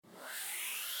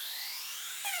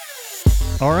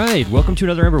All right, welcome to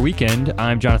another Ember Weekend.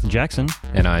 I'm Jonathan Jackson.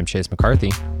 And I'm Chase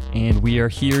McCarthy. And we are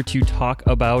here to talk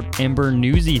about Ember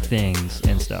newsy things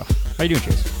and stuff. How you doing,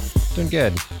 Chase? Doing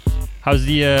good. How's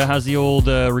the old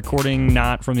recording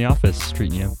not from the office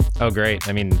treating you? Oh, great.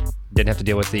 I mean, didn't have to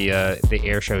deal with the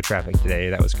air show traffic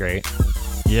today. That was great.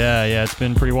 Yeah, it's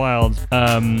been pretty wild.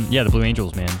 The Blue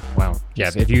Angels, man. Wow. Yeah,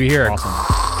 if you hear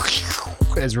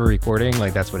awesome. As we're recording,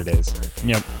 like that's what it is.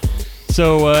 Yep.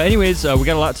 So anyways, we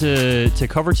got a lot to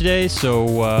cover today, so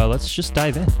let's just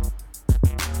dive in.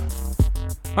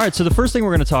 All right, so the first thing we're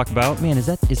going to talk about, man, is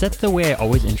that the way I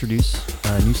always introduce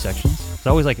new sections? It's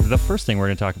always like the first thing we're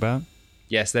going to talk about.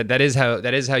 Yes, that is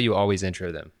how you always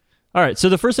intro them. All right, so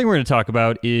the first thing we're going to talk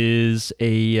about is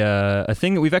a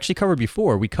thing that we've actually covered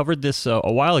before. We covered this a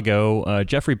while ago.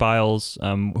 Jeffrey Biles,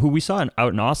 who we saw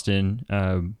out in Austin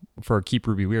for Keep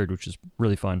Ruby Weird, which is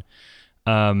really fun.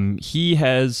 He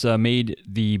has made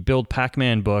the Build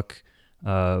Pac-Man book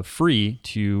free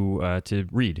to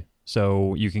read,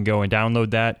 so you can go and download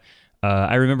that.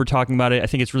 I remember talking about it. I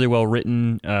think it's really well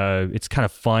written. It's kind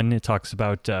of fun. It talks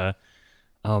about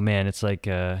it's like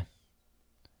I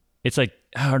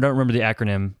don't remember the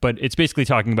acronym, but it's basically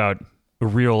talking about a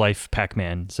real life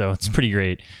Pac-Man. So it's pretty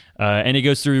great, and it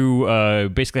goes through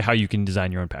basically how you can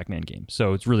design your own Pac-Man game.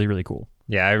 So it's really, really cool.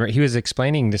 Yeah, he was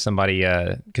explaining to somebody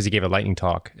because he gave a lightning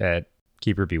talk at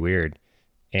Keep Ruby Weird,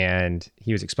 and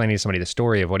he was explaining to somebody the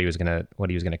story of what he was gonna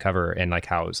cover, and like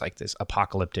how it was like this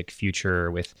apocalyptic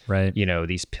future with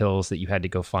these pills that you had to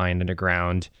go find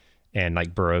underground and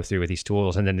like burrow through with these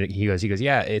tools. And then he goes,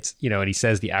 yeah, it's and he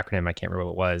says the acronym, I can't remember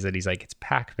what it was, and he's like, it's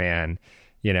Pac-Man,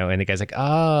 and the guy's like,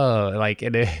 oh, like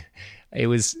it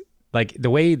was like the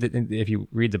way that if you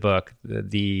read the book,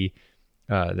 the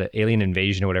alien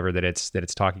invasion or whatever that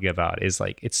it's talking about is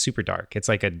like, it's super dark. It's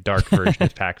like a dark version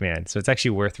of Pac-Man. So it's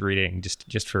actually worth reading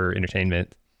just for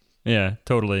entertainment. Yeah,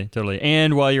 totally.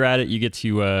 And while you're at it, you get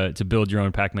to build your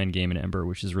own Pac-Man game in Ember,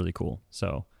 which is really cool.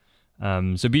 So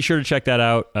be sure to check that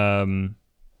out.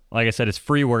 Like I said, it's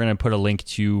free. We're going to put a link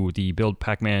to the Build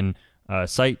Pac-Man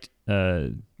site,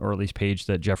 or at least page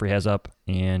that Jeffrey has up,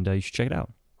 and you should check it out.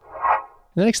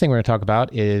 The next thing we're going to talk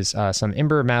about is some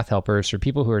Ember math helpers for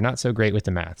people who are not so great with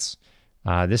the maths.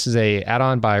 This is a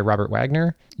add-on by Robert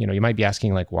Wagner. You might be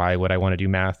asking, like, why would I want to do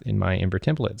math in my Ember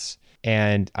templates?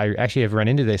 And I actually have run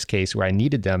into this case where I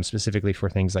needed them specifically for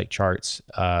things like charts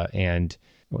and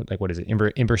like, what is it,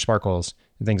 Ember sparkles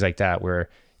and things like that, where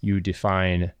you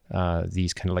define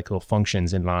these kind of like little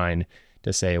functions in line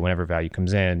to say whenever value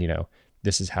comes in,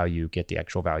 this is how you get the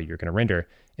actual value you're going to render.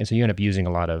 And so you end up using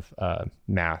a lot of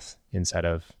math inside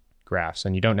of graphs,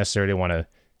 and you don't necessarily want to,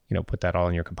 put that all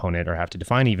in your component or have to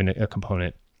define even a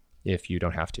component if you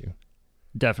don't have to.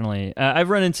 Definitely. I've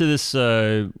run into this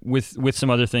with some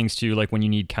other things too, like when you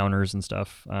need counters and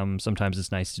stuff. Sometimes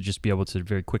it's nice to just be able to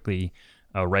very quickly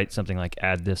write something like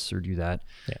add this or do that.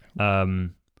 Yeah.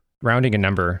 Rounding a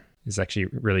number is actually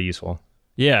really useful.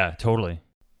 Yeah, totally.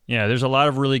 Yeah, there's a lot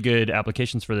of really good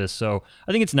applications for this, so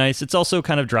I think it's nice. It's also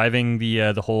kind of driving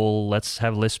the whole let's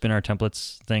have Lisp in our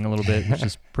templates thing a little bit, which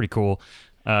is pretty cool.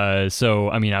 So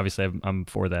I mean, obviously, I'm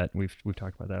for that. We've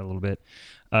talked about that a little bit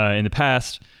in the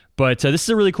past, but this is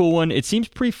a really cool one. It seems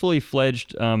pretty fully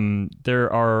fledged.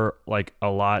 There are like a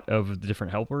lot of the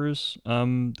different helpers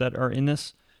that are in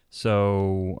this.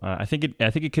 So I think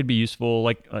it could be useful.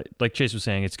 Like Chase was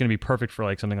saying, it's going to be perfect for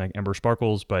like something like Ember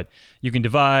Sparkles. But you can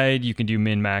divide, you can do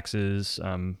min maxes,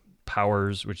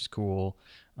 powers, which is cool,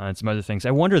 and some other things.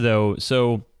 I wonder though.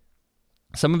 So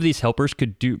some of these helpers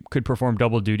could perform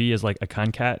double duty as like a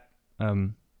concat,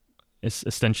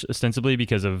 ostensibly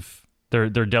because of they're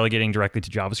delegating directly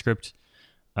to JavaScript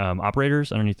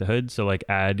operators underneath the hood. So like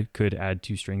add could add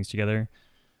two strings together.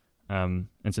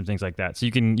 And some things like that. So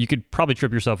you could probably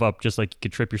trip yourself up just like you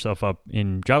could trip yourself up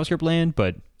in JavaScript land,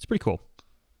 but it's pretty cool.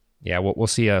 Yeah, we'll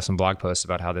see some blog posts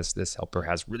about how this helper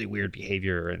has really weird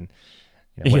behavior and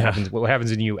what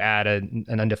happens when you add an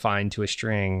undefined to a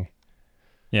string.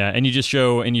 Yeah, and you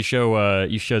show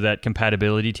that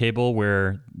compatibility table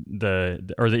where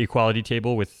the equality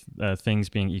table with things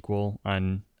being equal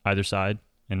on either side,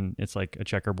 and it's like a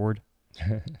checkerboard.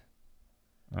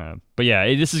 But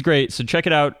yeah, this is great. So check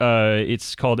it out.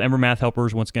 It's called Ember Math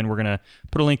Helpers. Once again, we're going to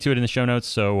put a link to it in the show notes.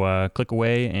 So click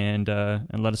away and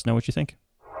let us know what you think.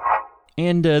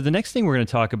 And the next thing we're going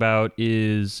to talk about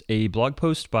is a blog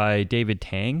post by David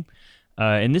Tang.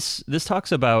 And this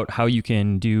talks about how you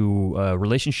can do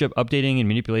relationship updating and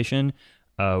manipulation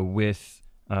with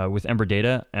Ember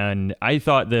data. And I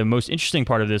thought the most interesting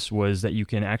part of this was that you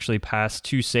can actually pass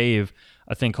to save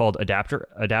a thing called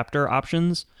adapter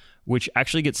options, which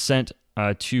actually gets sent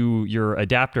to your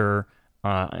adapter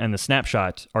and the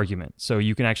snapshot argument. So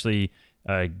you can actually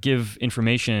give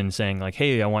information saying like,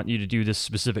 hey, I want you to do this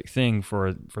specific thing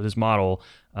for this model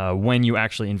when you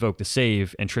actually invoke the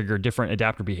save and trigger different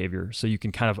adapter behavior. So you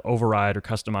can kind of override or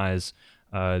customize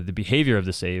the behavior of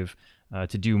the save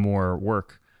to do more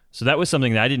work. So that was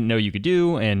something that I didn't know you could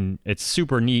do, and it's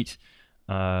super neat.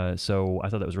 So I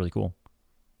thought that was really cool.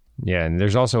 Yeah, and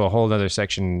there's also a whole other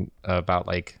section about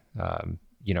like the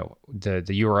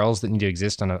URLs that need to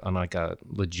exist on like a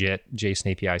legit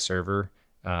JSON API server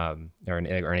or an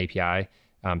API.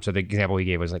 So the example we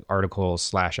gave was like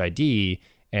article/ID,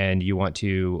 and you want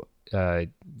to you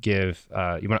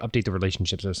want to update the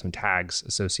relationships of some tags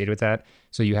associated with that.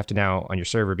 So you have to now on your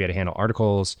server be able to handle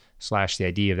articles / the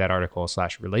ID of that article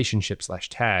 / relationship /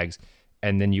 tags,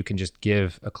 and then you can just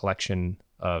give a collection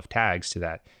of tags to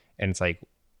that. And it's like,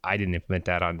 I didn't implement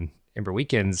that on Ember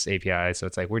Weekend's API, so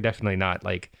it's like we're definitely not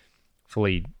like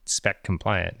fully spec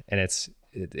compliant. And it's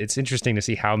interesting to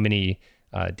see how many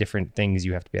different things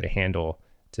you have to be able to handle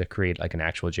to create like an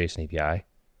actual JSON API.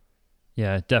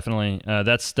 Yeah, definitely.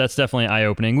 That's definitely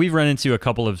eye-opening. We've run into a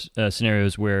couple of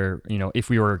scenarios where, if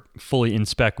we were fully in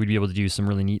spec, we'd be able to do some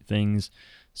really neat things.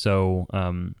 So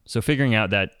figuring out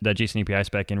that JSON API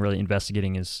spec and really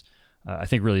investigating is, I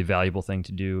think, really valuable thing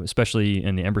to do, especially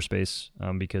in the Ember space,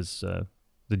 because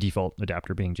the default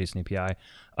adapter being JSON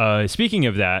API. Speaking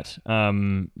of that,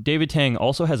 David Tang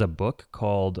also has a book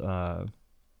called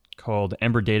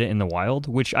Ember Data in the Wild,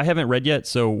 which I haven't read yet,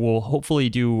 so we'll hopefully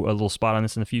do a little spot on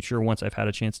this in the future once I've had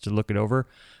a chance to look it over.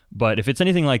 But if it's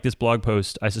anything like this blog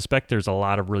post, I suspect there's a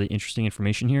lot of really interesting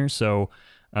information here, so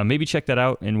maybe check that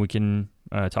out, and we can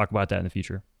talk about that in the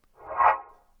future.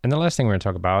 And the last thing we're going to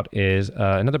talk about is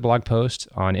another blog post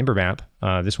on EmberMap,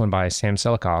 this one by Sam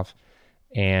Selikov,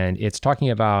 and it's talking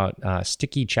about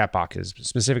sticky chat boxes,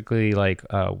 specifically like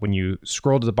when you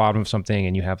scroll to the bottom of something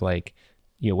and you have like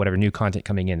whatever new content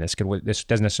coming in. This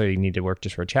doesn't necessarily need to work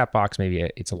just for a chat box. Maybe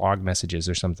it's log messages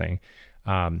or something.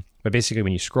 But basically,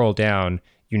 when you scroll down,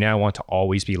 you now want to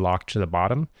always be locked to the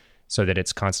bottom so that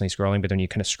it's constantly scrolling. But then you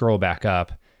kind of scroll back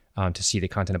up to see the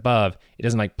content above. It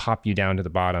doesn't like pop you down to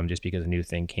the bottom just because a new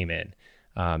thing came in.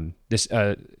 This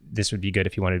would be good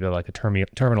if you wanted to build like a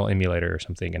terminal emulator or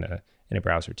something in a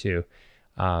browser too.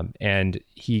 And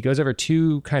he goes over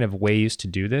two kind of ways to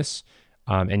do this.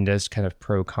 And does kind of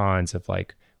pro cons of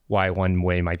like why one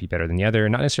way might be better than the other.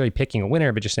 Not necessarily picking a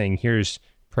winner, but just saying here's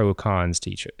pro cons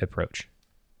to each approach.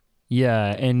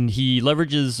 Yeah, and he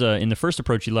leverages, in the first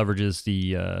approach, he leverages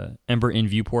the Ember in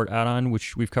Viewport add-on,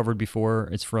 which we've covered before.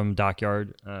 It's from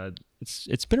Dockyard.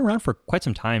 It's been around for quite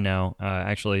some time now,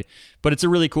 actually. But it's a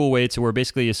really cool way to where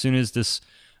basically as soon as this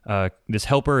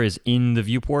helper is in the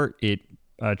viewport, it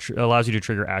allows you to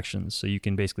trigger actions. So you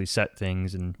can basically set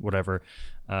things and whatever.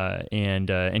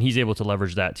 And he's able to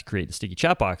leverage that to create the sticky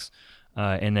chat box.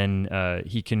 And then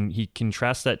he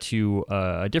contrasts that to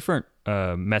a different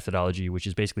methodology, which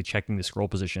is basically checking the scroll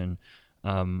position.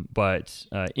 But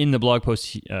in the blog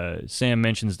post, Sam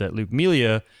mentions that Luke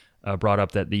Melia brought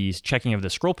up that these checking of the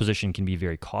scroll position can be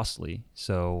very costly.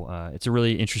 So it's a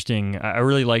really interesting. I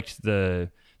really liked the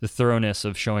thoroughness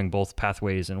of showing both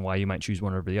pathways and why you might choose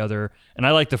one over the other. And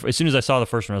I liked as soon as I saw the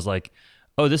first one, I was like,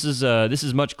 oh, this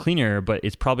is much cleaner, but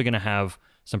it's probably going to have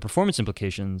some performance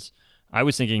implications. I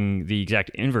was thinking the exact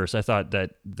inverse. I thought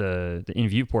that the in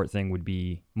viewport thing would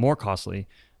be more costly,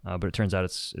 but it turns out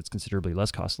it's considerably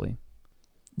less costly.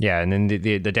 Yeah, and then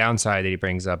the downside that he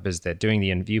brings up is that doing the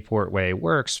in viewport way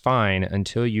works fine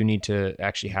until you need to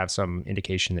actually have some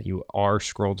indication that you are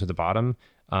scrolled to the bottom.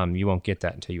 You won't get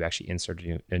that until you actually insert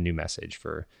a new message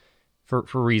for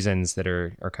reasons that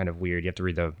are kind of weird. You have to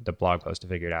read the blog post to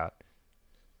figure it out.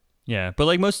 Yeah, but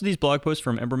like most of these blog posts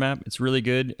from EmberMap, it's really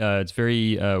good. It's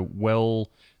very well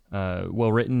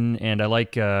written, and I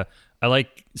like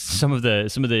some of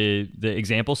the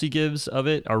examples he gives of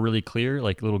it are really clear,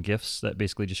 like little GIFs that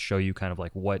basically just show you kind of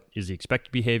like what is the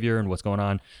expected behavior and what's going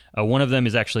on. One of them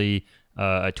is actually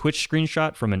a Twitch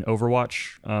screenshot from an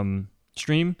Overwatch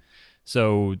stream.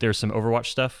 So there's some Overwatch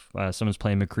stuff. Someone's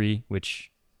playing McCree, which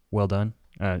well done.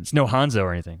 It's no Hanzo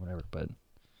or anything, whatever, but.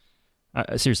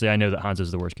 Seriously, I know that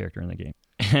Hanzo's the worst character in the game.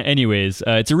 Anyways,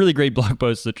 it's a really great blog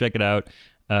post, so check it out.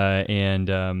 And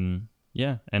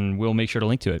we'll make sure to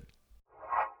link to it.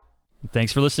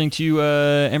 Thanks for listening to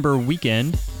Ember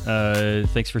Weekend.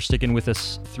 Thanks for sticking with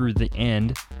us through the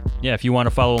end. Yeah, if you want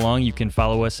to follow along, you can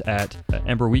follow us at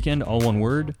Ember Weekend, all one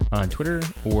word, on Twitter,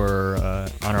 or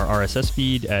on our RSS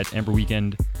feed at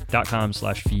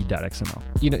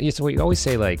emberweekend.com/feed.xml. So we always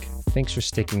say like, thanks for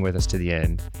sticking with us to the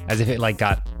end, as if it like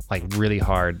got like really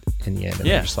hard in the end. And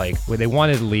yeah. Just like, well, they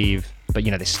wanted to leave, but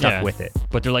they stuck Yeah. with it.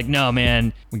 But they're like, no,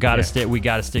 man, we gotta Yeah.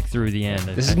 stick through the end.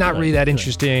 This is not really that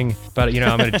interesting, but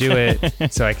I'm going to do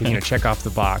it so I can check off the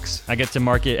box. I get to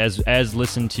mark it as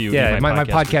listened to. in Yeah, my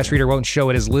podcast reader. reader won't show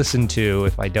it as listened to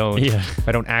if I don't Yeah. if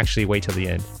I don't actually wait till the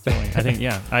end. I think,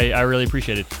 I really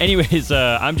appreciate it. Anyways,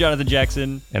 I'm Jonathan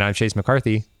Jackson, And I'm Chase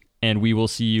McCarthy. and we will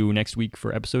see you next week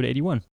for episode 81.